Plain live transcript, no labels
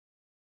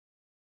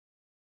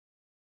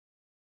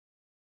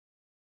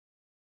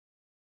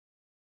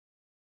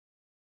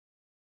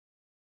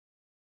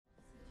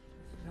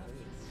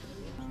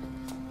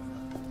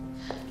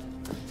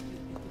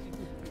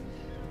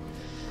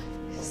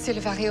C'est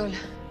le variole.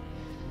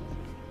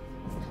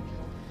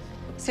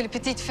 C'est le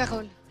petit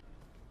férole.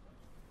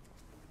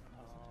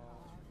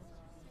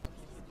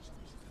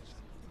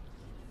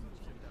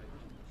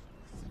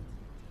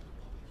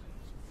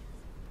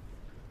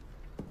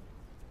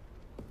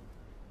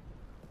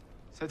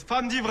 Cette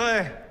femme dit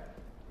vrai.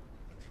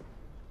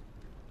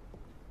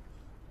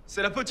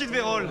 C'est la petite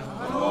vérole.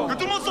 Que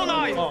tout le monde s'en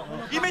aille.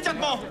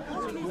 Immédiatement.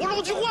 Au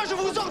nom du roi, je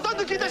vous ordonne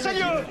de quitter ces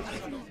lieux.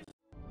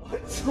 I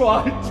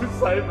tried to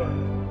save her.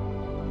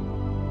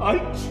 I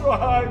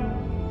tried.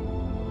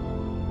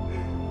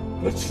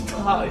 But she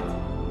died.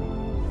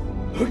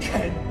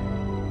 Again.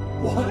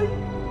 Why?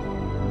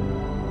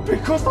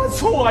 Because that's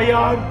who I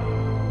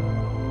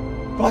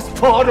am. That's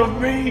part of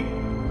me.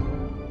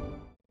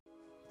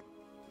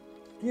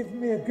 Give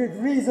me a good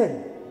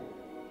reason.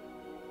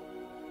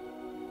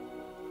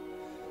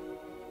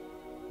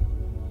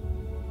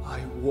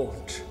 I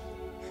want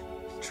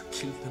to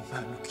kill the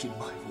man who killed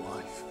my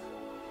wife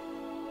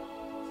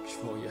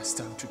before he has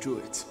time to do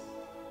it.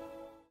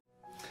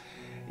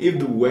 If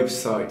the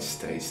website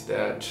states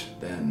that,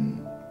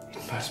 then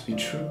it must be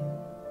true.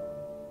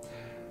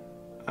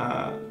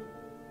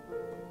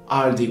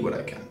 I'll do what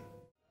I can.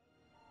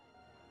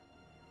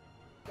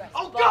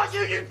 Oh God,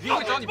 you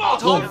fucking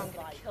bastard!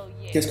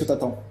 Qu'est-ce que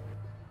t'attends?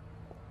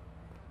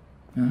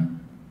 Hein?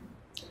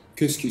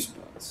 Qu'est-ce qui se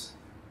passe?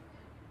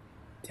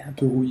 T'es un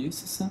peu rouillé,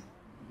 c'est ça?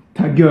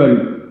 Ta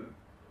gueule!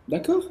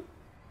 D'accord?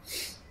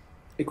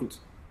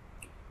 Écoute,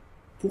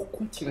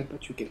 pourquoi t'irais pas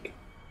tuer quelqu'un?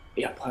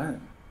 Et après,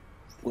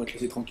 je pourrais te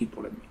laisser tranquille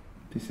pour la nuit.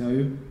 T'es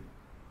sérieux?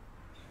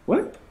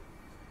 Ouais?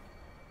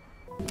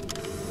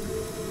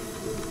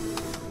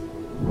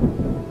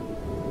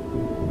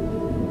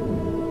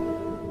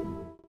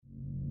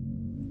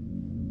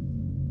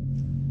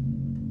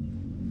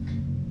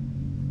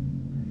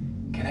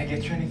 Can I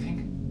get you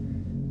anything?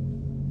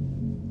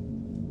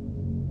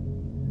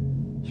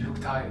 You look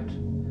tired.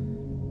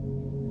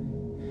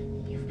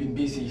 You've been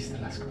busy the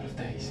last couple of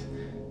days.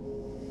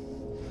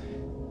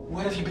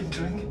 What have you been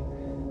doing?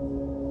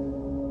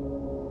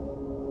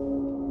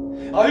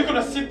 Are you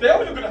gonna sit there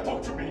or are you gonna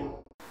talk to me?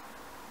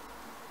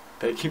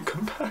 Make him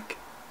come back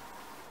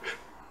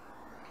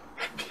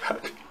and be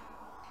happy.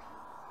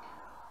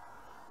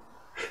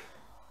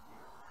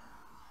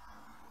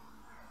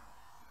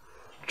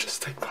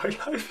 Just take my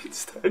life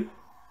instead.